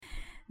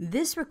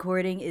This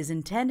recording is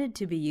intended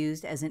to be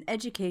used as an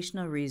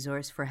educational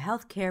resource for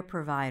healthcare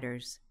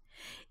providers.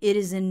 It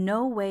is in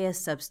no way a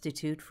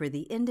substitute for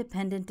the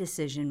independent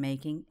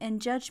decision-making and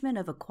judgment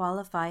of a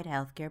qualified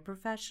healthcare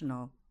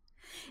professional.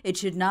 It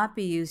should not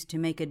be used to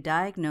make a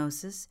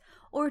diagnosis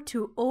or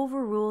to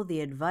overrule the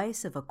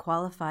advice of a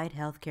qualified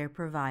healthcare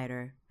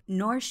provider,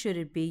 nor should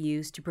it be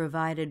used to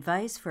provide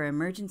advice for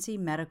emergency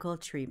medical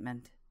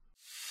treatment.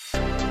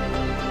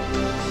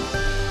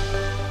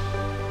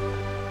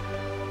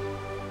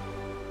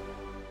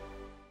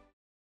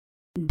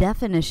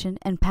 Definition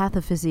and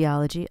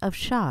Pathophysiology of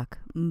Shock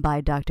by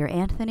Dr.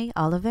 Anthony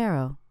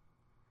Olivero.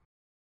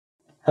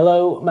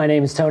 Hello, my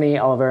name is Tony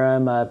Olivero.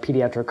 I'm a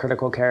pediatric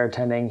critical care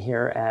attending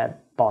here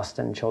at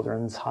Boston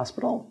Children's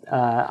Hospital.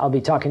 I'll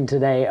be talking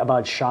today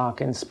about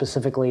shock and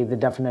specifically the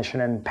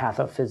definition and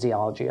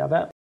pathophysiology of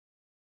it.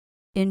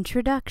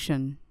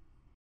 Introduction.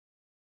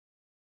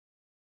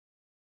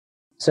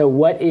 So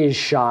what is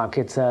shock?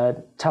 It's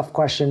a tough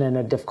question and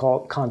a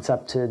difficult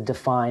concept to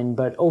define,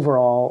 but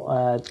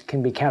overall it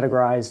can be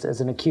categorized as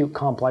an acute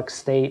complex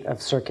state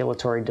of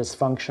circulatory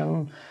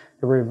dysfunction.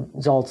 It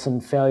results in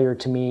failure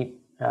to meet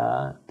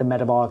the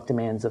metabolic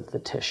demands of the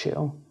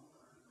tissue.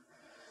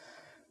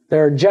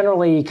 There are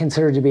generally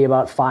considered to be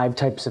about 5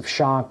 types of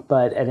shock,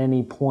 but at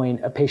any point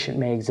a patient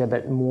may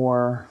exhibit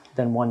more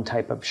than one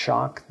type of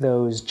shock.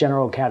 Those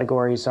general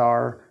categories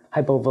are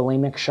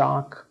hypovolemic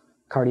shock,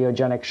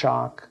 cardiogenic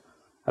shock,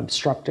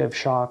 obstructive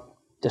shock,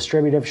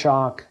 distributive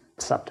shock,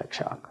 septic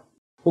shock.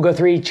 We'll go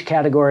through each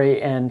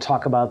category and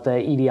talk about the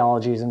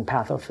etiologies and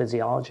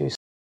pathophysiologies.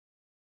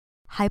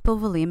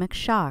 Hypovolemic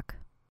shock.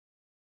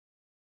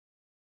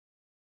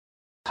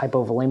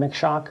 Hypovolemic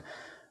shock,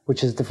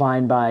 which is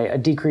defined by a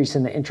decrease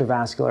in the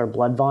intravascular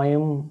blood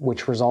volume,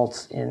 which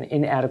results in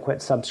inadequate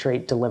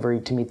substrate delivery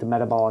to meet the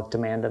metabolic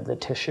demand of the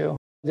tissue.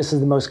 This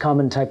is the most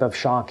common type of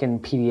shock in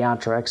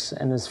pediatrics,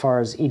 and as far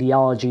as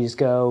etiologies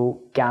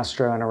go,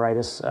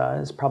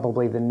 gastroenteritis is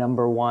probably the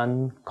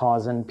 #1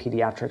 cause in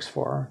pediatrics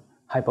for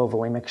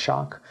hypovolemic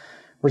shock.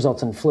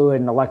 Results in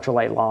fluid and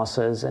electrolyte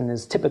losses and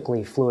is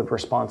typically fluid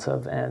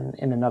responsive, and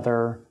in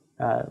another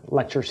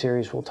lecture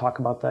series we'll talk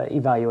about the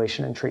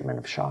evaluation and treatment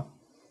of shock.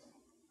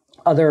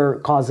 Other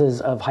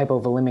causes of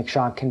hypovolemic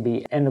shock can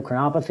be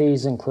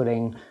endocrinopathies,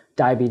 including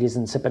diabetes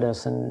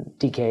insipidus and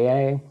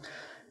DKA,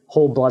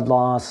 whole blood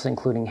loss,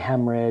 including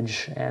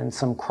hemorrhage, and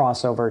some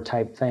crossover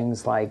type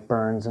things like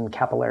burns and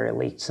capillary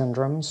leak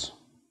syndromes.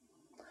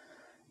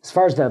 As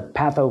far as the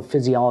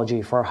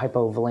pathophysiology for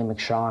hypovolemic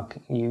shock,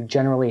 you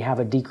generally have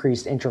a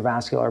decreased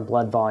intravascular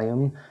blood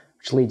volume,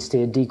 which leads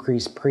to a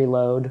decreased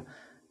preload,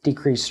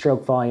 decreased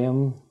stroke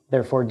volume,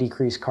 therefore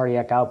decreased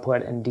cardiac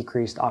output and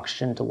decreased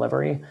oxygen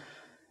delivery.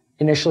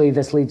 Initially,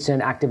 this leads to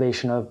an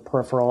activation of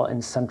peripheral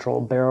and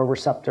central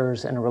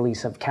baroreceptors and a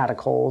release of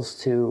catechols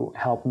to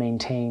help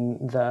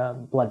maintain the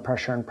blood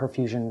pressure and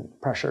perfusion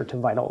pressure to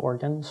vital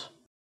organs.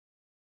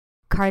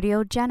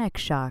 Cardiogenic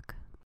shock.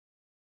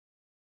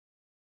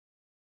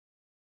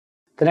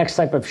 The next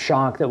type of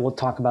shock that we'll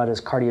talk about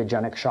is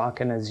cardiogenic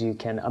shock, and as you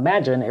can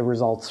imagine, it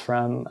results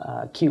from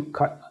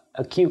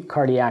acute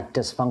cardiac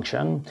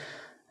dysfunction,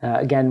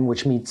 again,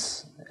 which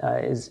makes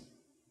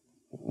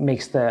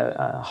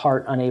the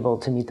heart unable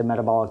to meet the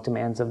metabolic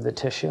demands of the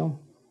tissue.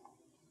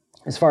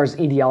 As far as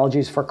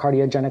etiologies for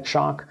cardiogenic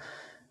shock,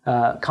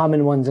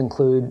 common ones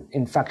include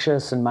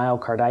infectious and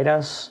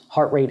myocarditis,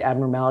 heart rate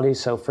abnormalities,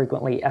 so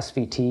frequently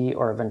SVT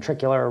or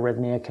ventricular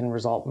arrhythmia can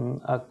result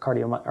in a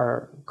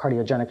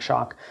cardiogenic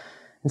shock,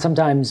 and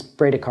sometimes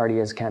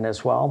bradycardias can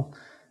as well.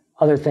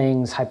 Other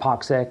things,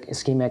 hypoxic,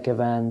 ischemic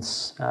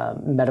events,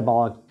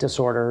 metabolic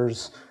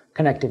disorders,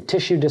 connective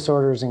tissue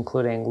disorders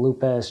including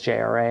lupus,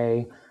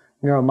 JRA,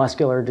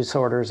 neuromuscular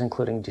disorders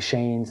including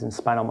Duchenne's and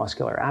spinal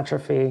muscular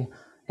atrophy,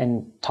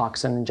 and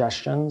toxin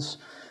ingestions.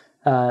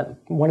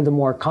 One of the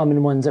more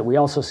common ones that we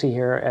also see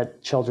here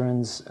at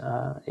Children's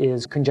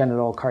is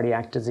congenital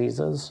cardiac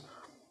diseases.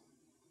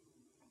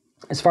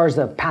 As far as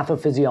the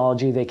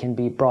pathophysiology, they can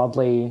be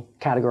broadly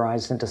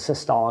categorized into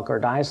systolic or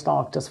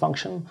diastolic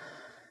dysfunction.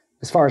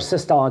 As far as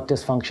systolic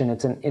dysfunction,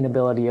 it's an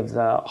inability of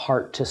the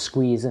heart to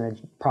squeeze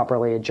and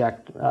properly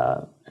eject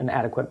an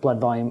adequate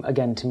blood volume,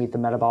 again, to meet the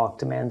metabolic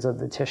demands of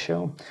the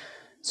tissue.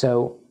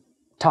 So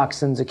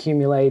toxins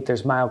accumulate,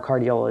 there's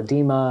myocardial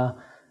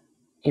edema,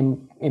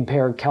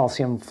 impaired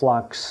calcium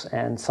flux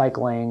and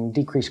cycling,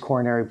 decreased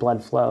coronary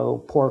blood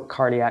flow, poor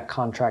cardiac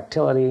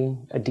contractility,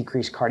 a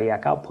decreased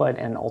cardiac output,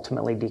 and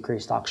ultimately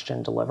decreased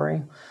oxygen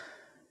delivery.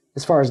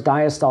 As far as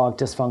diastolic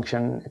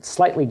dysfunction, it's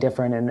slightly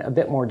different and a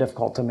bit more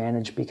difficult to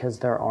manage because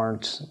there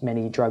aren't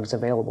many drugs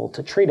available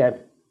to treat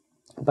it,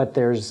 but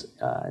there's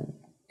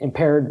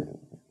impaired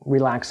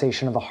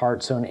relaxation of the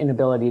heart, so an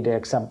inability to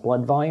accept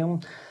blood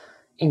volume,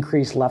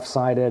 increased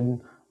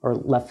left-sided or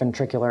left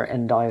ventricular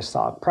end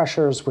diastolic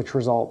pressures, which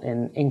result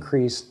in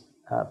increased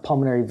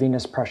pulmonary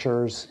venous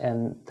pressures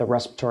and the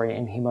respiratory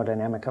and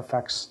hemodynamic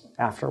effects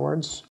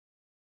afterwards.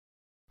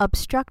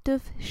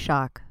 Obstructive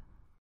shock.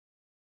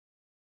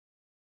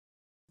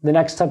 The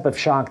next type of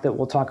shock that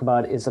we'll talk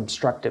about is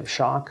obstructive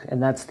shock,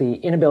 and that's the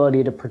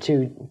inability to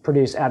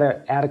produce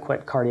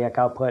adequate cardiac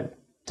output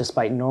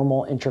despite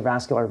normal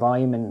intravascular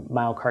volume and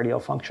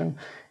myocardial function.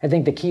 I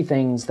think the key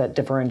things that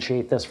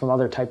differentiate this from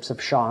other types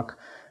of shock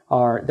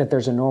are that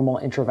there's a normal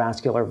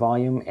intravascular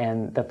volume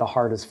and that the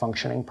heart is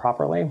functioning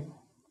properly.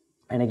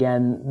 And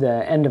again,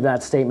 the end of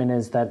that statement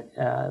is that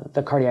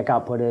the cardiac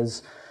output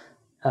is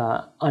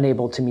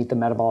unable to meet the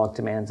metabolic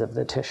demands of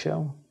the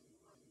tissue.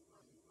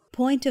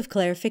 Point of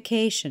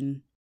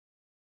clarification.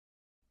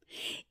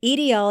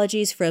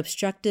 Etiologies for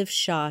obstructive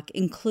shock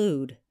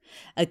include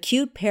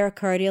acute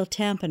pericardial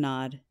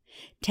tamponade,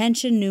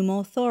 tension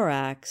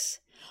pneumothorax,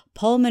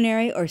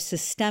 pulmonary or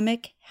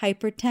systemic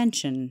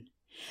hypertension,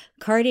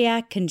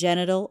 cardiac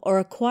congenital or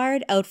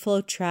acquired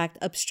outflow tract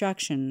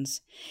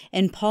obstructions,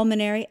 and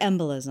pulmonary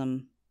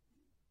embolism.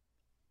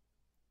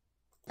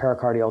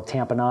 Pericardial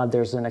tamponade,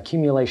 there's an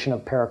accumulation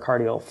of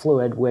pericardial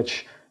fluid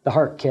which the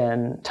heart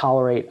can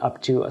tolerate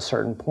up to a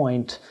certain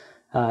point,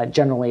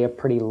 generally a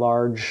pretty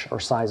large or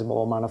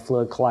sizable amount of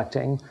fluid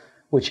collecting,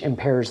 which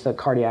impairs the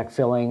cardiac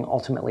filling,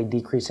 ultimately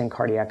decreasing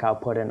cardiac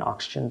output and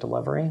oxygen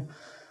delivery.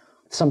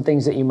 Some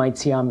things that you might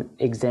see on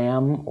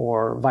exam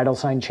or vital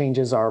sign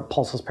changes are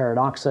pulsus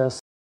paradoxus,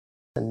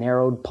 a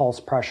narrowed pulse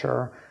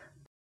pressure,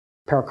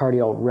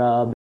 pericardial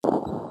rub,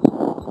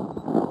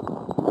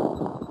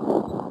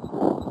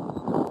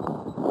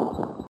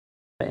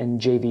 and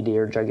JVD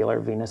or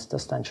jugular venous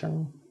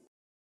distension.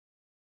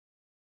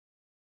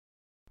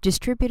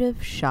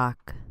 Distributive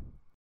shock.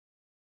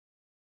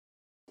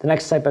 The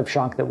next type of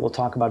shock that we'll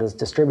talk about is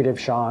distributive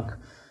shock,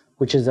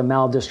 which is a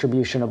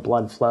maldistribution of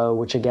blood flow,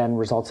 which again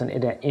results in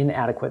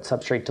inadequate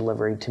substrate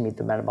delivery to meet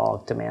the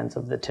metabolic demands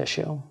of the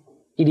tissue.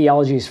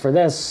 Etiologies for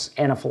this,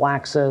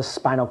 anaphylaxis,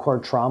 spinal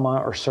cord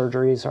trauma, or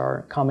surgeries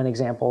are common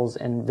examples,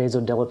 and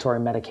vasodilatory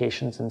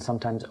medications and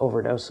sometimes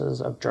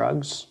overdoses of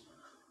drugs.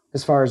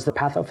 As far as the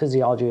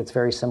pathophysiology, it's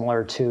very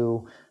similar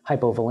to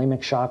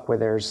hypovolemic shock, where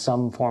there's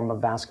some form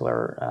of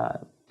vascular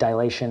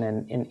dilation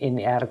and an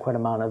inadequate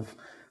amount of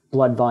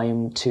blood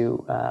volume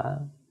to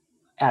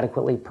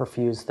adequately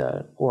perfuse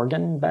the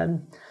organ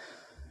bed.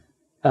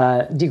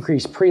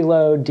 Decreased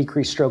preload,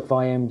 decreased stroke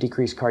volume,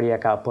 decreased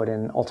cardiac output,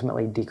 and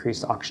ultimately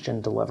decreased oxygen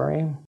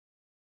delivery.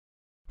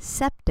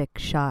 Septic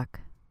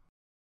shock.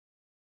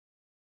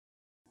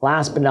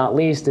 Last but not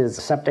least is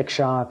septic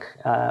shock,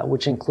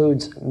 which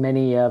includes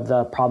many of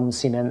the problems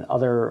seen in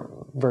other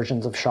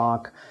versions of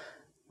shock: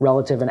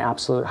 relative and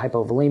absolute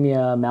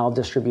hypovolemia,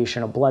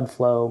 maldistribution of blood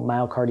flow,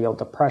 myocardial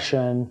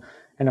depression,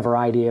 and a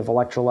variety of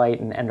electrolyte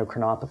and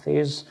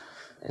endocrinopathies.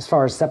 As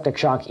far as septic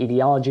shock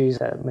etiologies,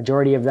 the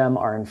majority of them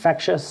are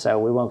infectious, so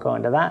we won't go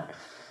into that.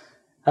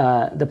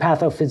 The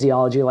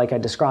pathophysiology, like I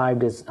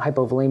described, is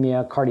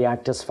hypovolemia,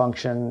 cardiac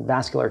dysfunction,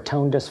 vascular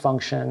tone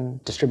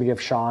dysfunction,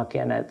 distributive shock,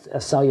 and at a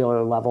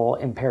cellular level,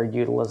 impaired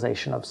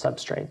utilization of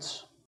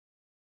substrates.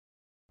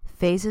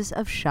 Phases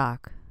of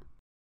shock.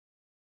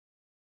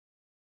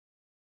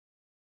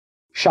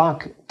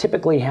 Shock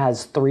typically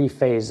has 3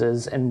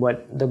 phases, and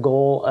what the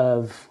goal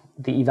of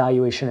the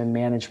evaluation and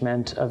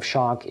management of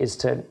shock is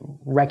to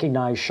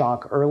recognize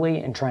shock early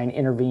and try and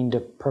intervene to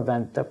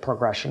prevent the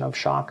progression of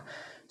shock.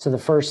 So the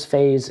first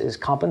phase is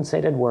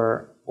compensated,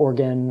 where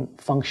organ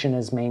function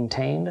is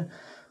maintained.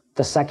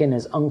 The second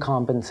is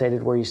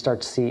uncompensated, where you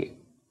start to see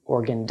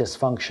organ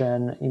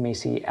dysfunction. You may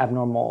see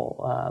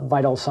abnormal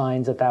vital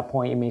signs at that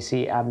point. You may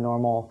see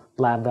abnormal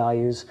lab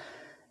values.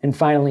 And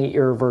finally,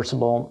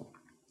 irreversible,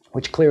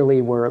 which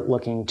clearly we're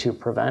looking to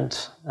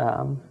prevent.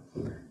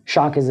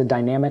 Shock is a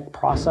dynamic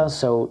process,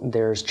 so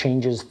there's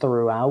changes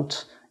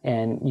throughout,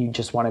 and you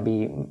just want to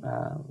be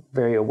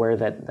very aware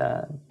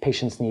that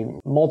patients need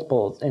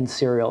multiple and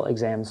serial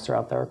exams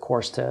throughout their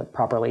course to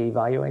properly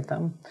evaluate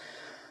them.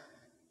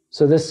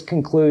 So this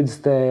concludes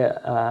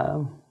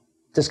the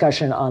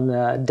discussion on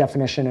the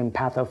definition and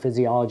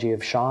pathophysiology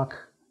of shock,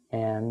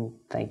 and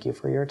thank you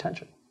for your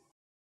attention.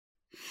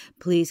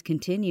 Please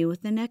continue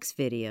with the next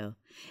video,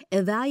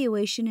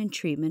 Evaluation and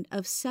Treatment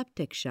of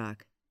Septic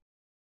Shock.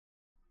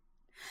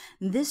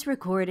 This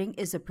recording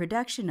is a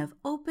production of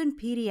Open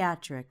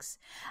Pediatrics,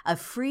 a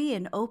free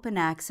and open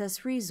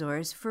access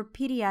resource for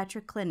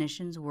pediatric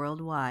clinicians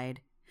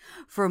worldwide.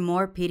 For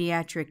more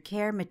pediatric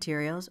care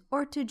materials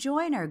or to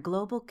join our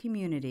global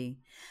community,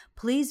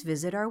 please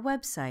visit our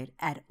website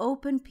at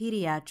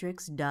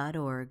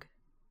openpediatrics.org.